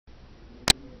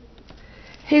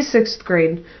Hey 6th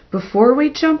grade, before we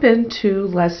jump into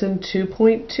lesson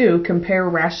 2.2, compare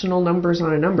rational numbers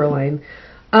on a number line,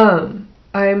 I'm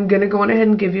going to go on ahead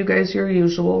and give you guys your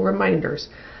usual reminders.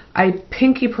 I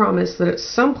pinky promise that at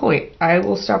some point I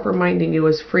will stop reminding you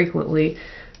as frequently,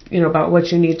 about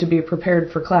what you need to be prepared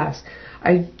for class.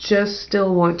 I just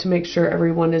still want to make sure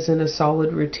everyone is in a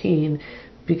solid routine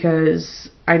because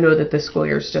I know that this school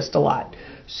year is just a lot.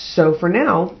 So for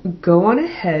now, go on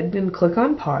ahead and click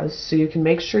on pause so you can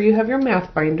make sure you have your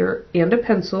math binder and a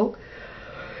pencil.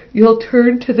 You'll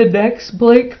turn to the next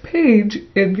blank page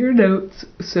in your notes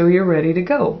so you're ready to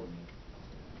go.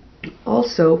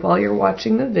 Also, while you're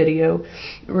watching the video,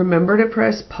 remember to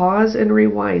press pause and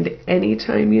rewind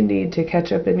anytime you need to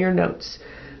catch up in your notes.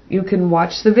 You can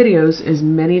watch the videos as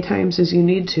many times as you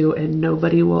need to and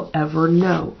nobody will ever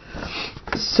know.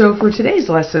 So for today's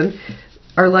lesson,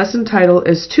 our lesson title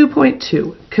is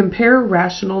 2.2, Compare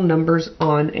Rational Numbers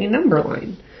on a Number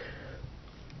Line.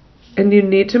 And you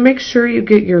need to make sure you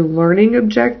get your learning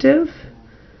objective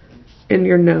in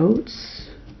your notes.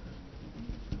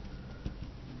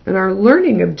 And our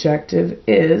learning objective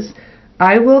is,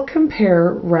 I will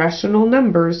compare rational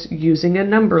numbers using a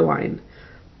number line.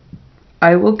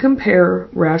 I will compare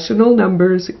rational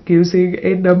numbers using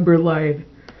a number line.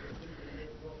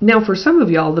 Now, for some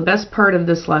of y'all, the best part of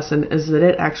this lesson is that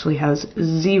it actually has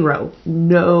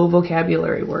no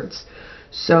vocabulary words.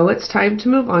 So it's time to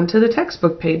move on to the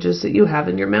textbook pages that you have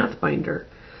in your math binder.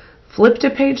 Flip to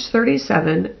page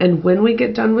 37, and when we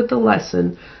get done with the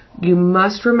lesson, you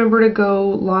must remember to go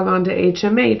log on to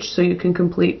HMH so you can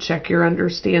complete Check Your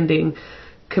Understanding,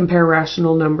 Compare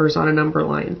Rational Numbers on a Number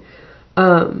Line.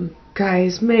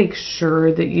 Guys, make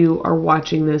sure that you are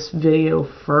watching this video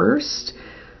first.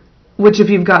 Which, if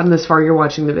you've gotten this far, you're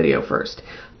watching the video first.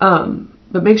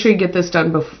 But make sure you get this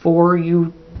done before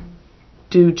you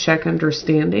do Check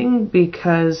Understanding,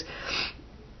 because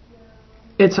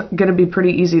it's going to be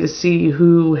pretty easy to see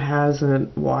who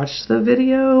hasn't watched the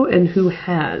video and who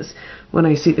has when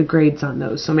I see the grades on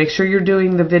those. So make sure you're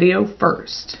doing the video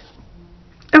first.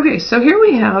 Okay, so here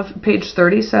we have page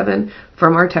 37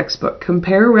 from our textbook,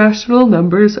 Compare Rational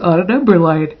Numbers on a Number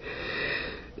Line.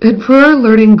 And for our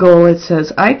learning goal, it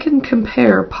says, I can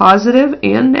compare positive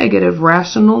and negative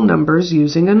rational numbers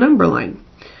using a number line.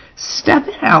 Step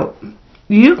it out.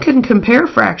 You can compare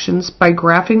fractions by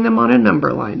graphing them on a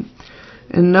number line.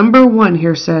 And number 1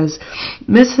 here says,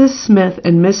 Mrs. Smith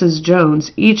and Mrs.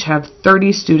 Jones each have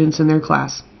 30 students in their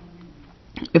class.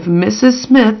 If Mrs.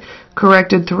 Smith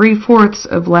corrected 3/4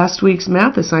 of last week's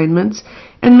math assignments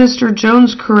and Mr.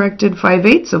 Jones corrected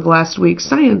 5/8 of last week's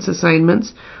science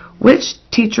assignments, which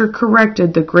teacher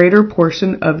corrected the greater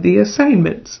portion of the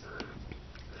assignments?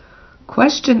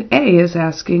 Question A is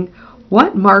asking,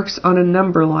 what marks on a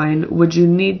number line would you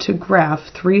need to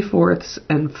graph 3/4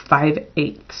 and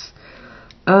 5/8?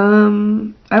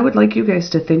 I would like you guys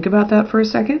to think about that for a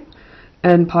second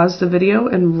and pause the video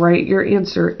and write your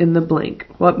answer in the blank.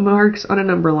 What marks on a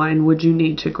number line would you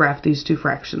need to graph these two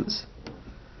fractions?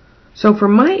 So for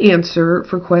my answer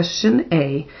for question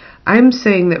A, I'm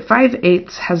saying that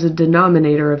 5/8 has a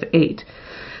denominator of 8.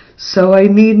 So I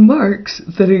need marks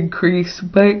that increase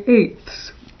by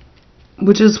 8ths,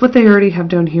 which is what they already have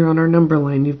down here on our number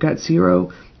line. You've got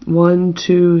 0, 1,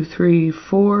 2, 3,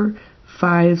 4,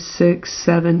 5, 6,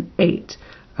 7, 8,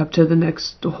 up to the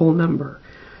next whole number.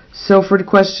 So for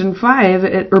question 5,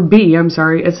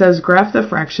 it says graph the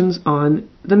fractions on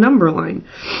the number line.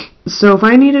 So if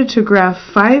I needed to graph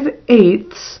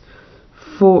 5/8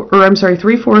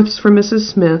 3/4 for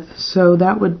Mrs. Smith, so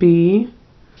that would be,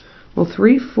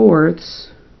 3/4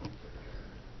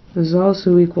 is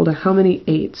also equal to how many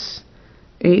 8s?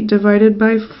 8 divided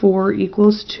by 4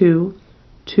 equals 2.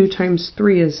 2 times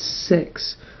 3 is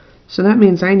 6. So that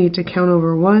means I need to count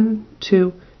over 1,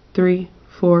 2, 3,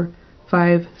 4,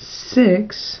 5,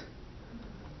 6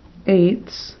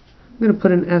 8s. I'm going to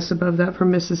put an S above that for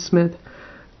Mrs. Smith.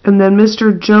 And then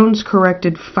Mr. Jones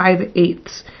corrected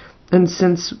 5/8. And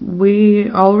since we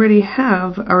already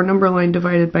have our number line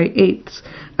divided by 8ths,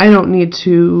 I don't need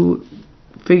to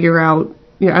I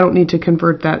don't need to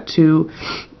convert that to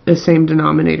the same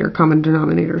denominator, common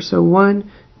denominator. So 1,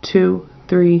 2,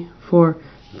 3, 4,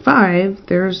 5.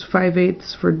 There's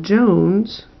 5/8 for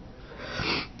Jones.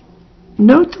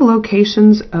 Note the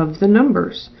locations of the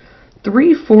numbers.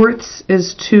 3/4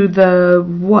 is to the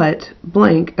what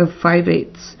blank of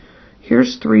 5/8.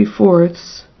 Here's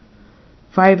 3/4.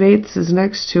 5/8 is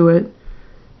next to it.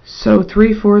 So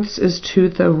 3/4 is to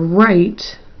the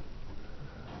right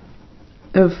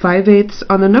of 5/8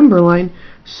 on the number line.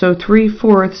 So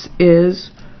 3/4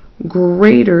 is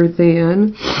greater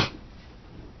than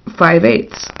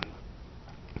 5/8.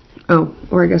 Oh,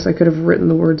 or I guess I could have written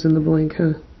the words in the blank,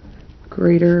 huh?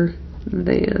 Greater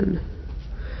than.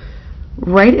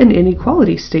 Write an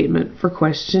inequality statement for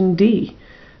question D.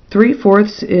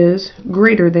 3/4 is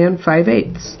greater than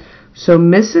 5/8. So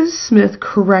Mrs. Smith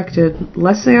corrected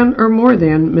less than or more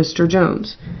than Mr.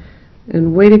 Jones.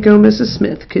 And way to go, Mrs.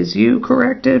 Smith, because you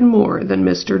corrected more than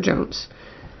Mr. Jones.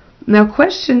 Now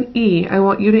question E, I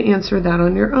want you to answer that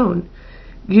on your own.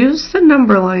 Use the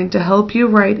number line to help you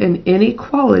write an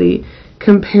inequality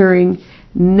comparing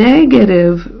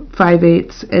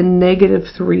 -5/8 and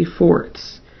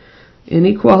 -3/4.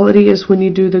 Inequality is when you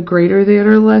do the greater than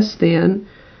or less than,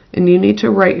 and you need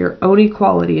to write your own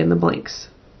equality in the blanks.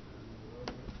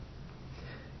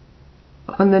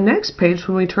 On the next page,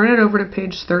 when we turn it over to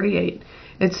page 38,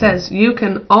 it says you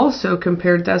can also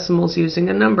compare decimals using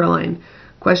a number line.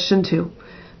 Question 2.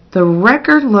 The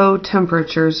record low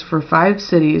temperatures for 5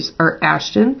 cities are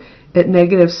Ashton at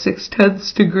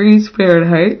 -0.6 degrees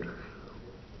Fahrenheit,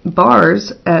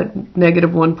 Bars at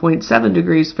 -1.7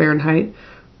 degrees Fahrenheit,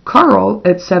 Carl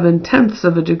at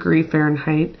 0.7 degree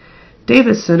Fahrenheit,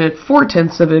 Davison at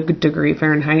 0.4 degree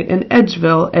Fahrenheit, and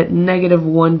Edgeville at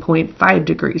 -1.5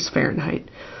 degrees Fahrenheit.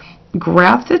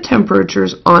 Graph the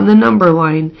temperatures on the number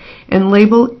line and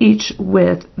label each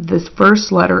with the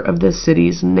first letter of the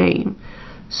city's name.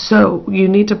 So you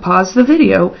need to pause the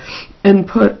video and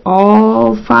put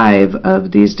all 5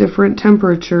 of these different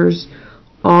temperatures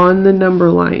on the number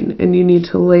line, and you need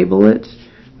to label it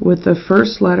with the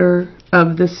first letter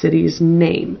of the city's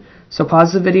name. So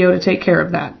pause the video to take care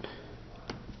of that.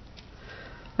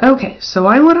 Okay, so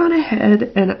I went on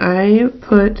ahead and I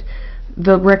put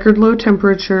the record low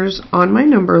temperatures on my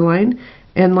number line,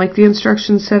 and like the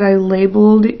instructions said, I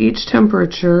labeled each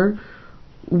temperature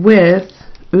with,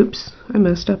 oops, I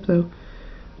messed up though,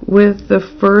 with the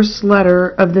first letter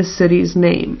of the city's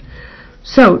name.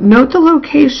 So note the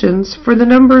locations for the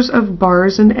numbers of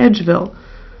Bars and Edgeville.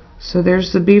 So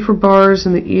there's the B for Bars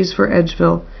and the E's for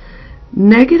Edgeville.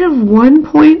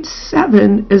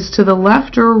 -1.7 is to the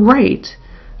left or right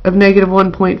of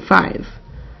 -1.5.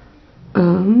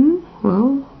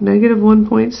 Well,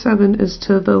 -1.7 is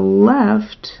to the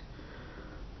left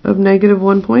of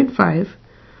 -1.5.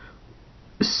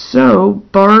 So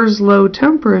Bars' low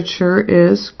temperature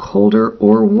is colder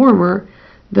or warmer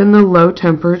than the low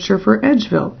temperature for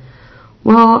Edgeville.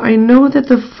 Well, I know that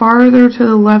the farther to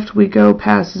the left we go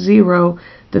past 0,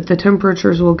 that the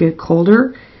temperatures will get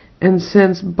colder. And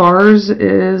since Bars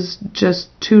is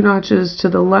just 2 notches to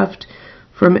the left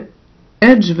from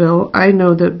Edgeville, I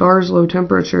know that Bars' low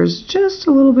temperature is just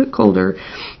a little bit colder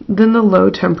than the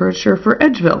low temperature for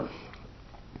Edgeville.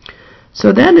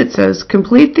 So then it says,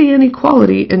 complete the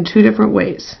inequality in 2 different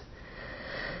ways.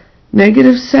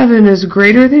 -7 is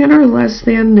greater than or less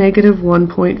than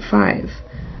 -1.5.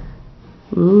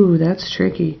 Ooh, that's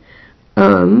tricky.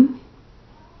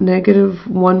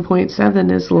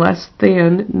 -1.7 is less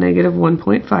than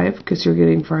 -1.5 because you're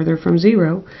getting farther from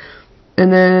 0.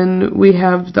 And then we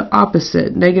have the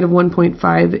opposite.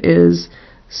 -1.5 is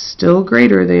still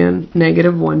greater than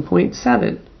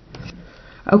 -1.7.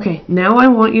 Okay, now I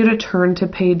want you to turn to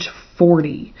page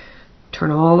 40.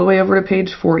 Turn all the way over to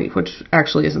page 40, which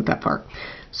actually isn't that far.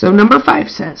 So number 5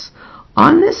 says,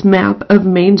 on this map of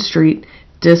Main Street,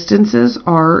 distances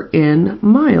are in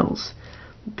miles.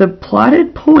 The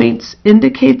plotted points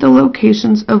indicate the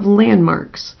locations of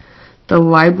landmarks. The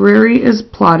library is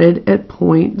plotted at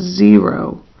point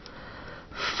 0.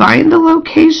 Find the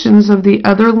locations of the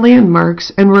other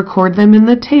landmarks and record them in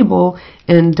the table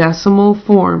in decimal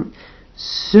form.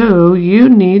 So you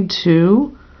need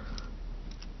to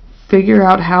figure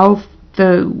out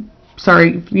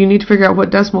you need to figure out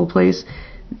what decimal place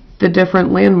the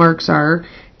different landmarks are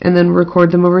and then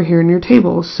record them over here in your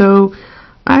table. So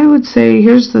I would say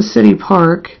here's the city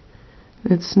park.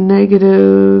 It's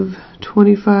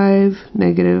 -25,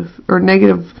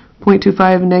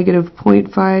 -0.25,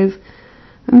 -0.5.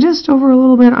 And just over a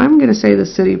little bit, I'm going to say the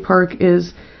city park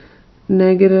is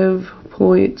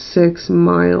 -0.6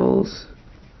 miles.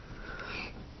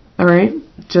 Alright,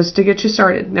 just to get you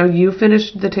started. Now you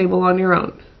finished the table on your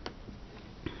own.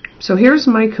 So here's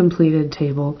my completed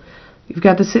table. You've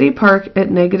got the city park at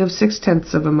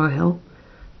 -0.6 of a mile.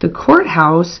 The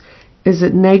courthouse is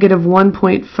at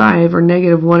 -1.5 or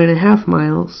 -1.5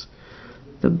 miles.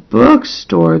 The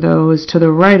bookstore, though, is to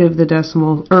the right of the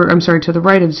decimal, to the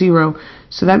right of 0,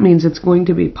 so that means it's going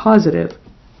to be positive.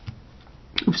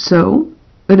 So,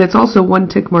 and it's also 1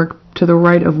 tick mark to the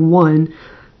right of 1,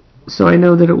 so I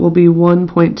know that it will be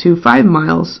 1.25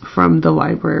 miles from the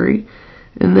library.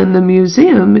 And then the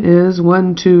museum is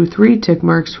 1, 2, 3 tick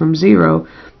marks from 0,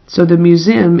 so the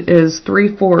museum is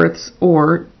 3/4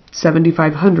 or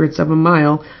 75 hundredths of a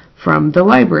mile from the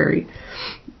library.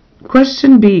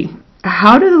 Question B.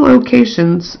 How do the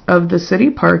locations of the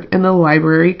city park and the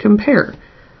library compare?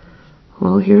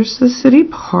 Well, here's the city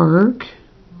park.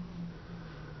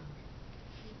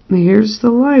 Here's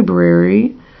the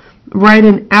library. Write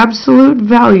an absolute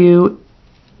value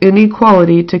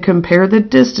inequality to compare the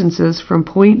distances from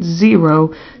point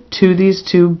 0 to these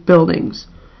two buildings.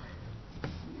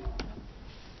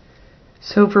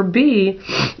 So for B,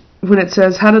 when it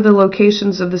says, how do the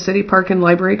locations of the city park and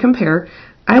library compare,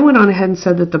 I went on ahead and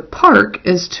said that the park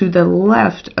is to the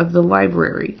left of the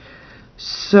library.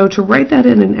 So to write that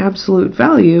in an absolute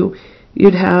value,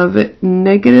 you'd have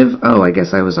negative, oh, I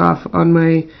guess I was off on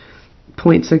my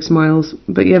 0.6 miles,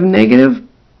 but you have negative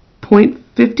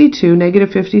 0.52,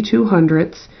 negative 52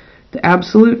 hundredths. The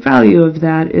absolute value of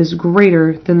that is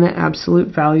greater than the absolute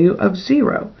value of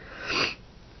 0.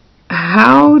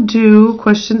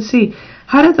 Question C,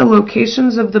 how do the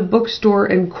locations of the bookstore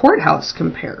and courthouse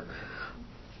compare?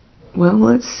 Well,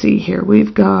 let's see here.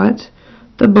 We've got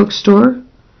the bookstore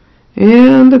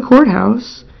and the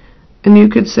courthouse. And you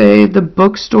could say the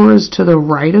bookstore is to the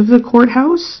right of the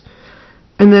courthouse.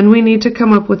 And then we need to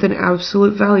come up with an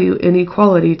absolute value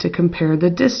inequality to compare the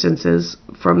distances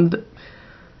from the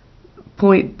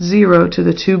point 0 to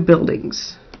the two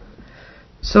buildings.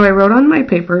 So I wrote on my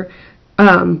paper,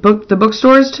 the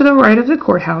bookstore is to the right of the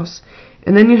courthouse.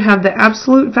 And then you have the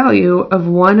absolute value of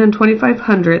 1 25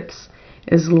 hundredths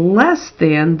is less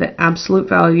than the absolute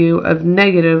value of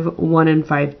negative 1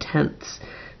 5 tenths,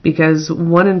 because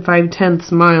 1 5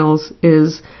 tenths miles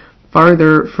is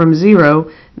farther from 0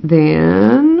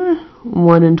 than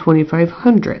 1 25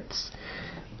 hundredths.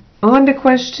 On to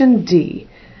question D.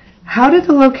 How do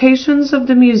the locations of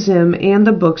the museum and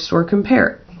the bookstore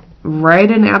compare?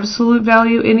 Write an absolute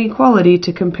value inequality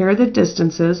to compare the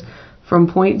distances from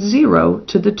point 0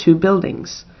 to the two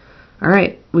buildings.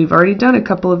 Alright, we've already done a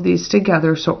couple of these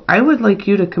together, so I would like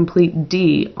you to complete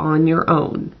D on your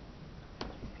own.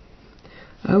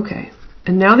 Okay,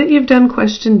 and now that you've done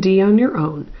question D on your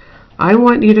own, I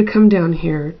want you to come down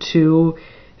here to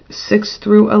 6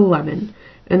 through 11,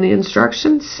 and the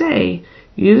instructions say,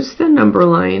 use the number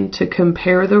line to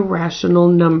compare the rational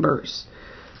numbers.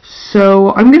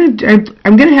 So I'm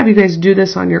gonna have you guys do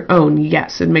this on your own,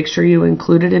 yes, and make sure you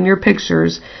include it in your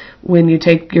pictures when you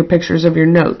take your pictures of your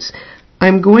notes.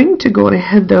 I'm going to go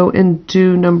ahead though and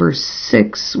do number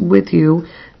 6 with you,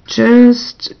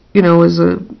 just so you know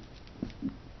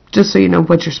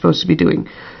what you're supposed to be doing.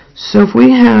 So if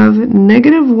we have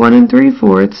negative 1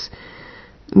 3/4,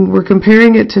 and we're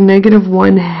comparing it to negative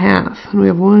 1/2, and we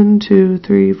have 1, 2,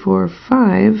 3, 4,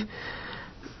 5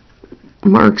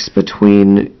 marks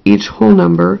between each whole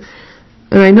number.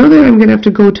 And I know that I'm going to have to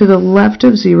go to the left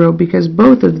of 0 because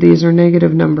both of these are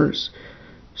negative numbers.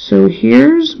 So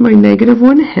here's my negative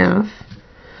 1/2.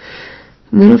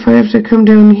 And then if I have to come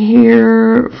down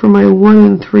here for my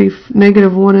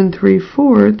negative 1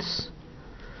 3/4,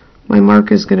 my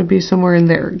mark is going to be somewhere in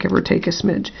there, give or take a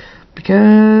smidge.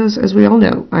 Because, as we all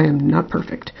know, I am not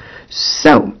perfect.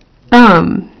 So,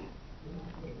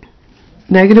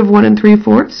 negative 1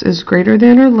 3/4 is greater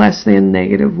than or less than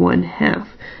negative 1/2.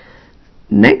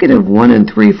 Negative 1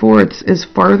 3/4 is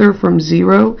farther from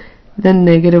 0 than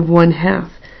negative 1/2.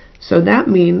 So that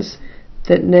means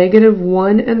that negative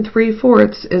 1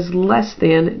 3/4 is less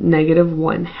than negative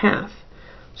 1/2.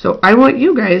 So I want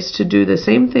you guys to do the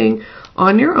same thing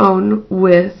on your own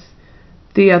with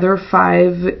the other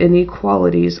 5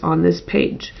 inequalities on this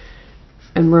page.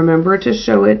 And remember to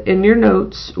show it in your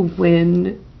notes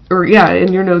when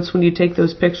you take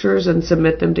those pictures and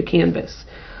submit them to Canvas.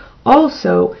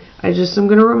 Also, I'm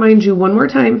going to remind you one more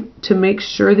time to make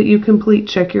sure that you complete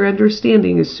Check Your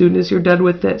Understanding as soon as you're done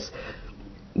with this.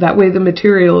 That way the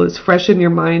material is fresh in your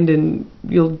mind and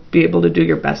you'll be able to do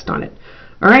your best on it.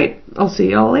 Alright, I'll see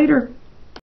you all later.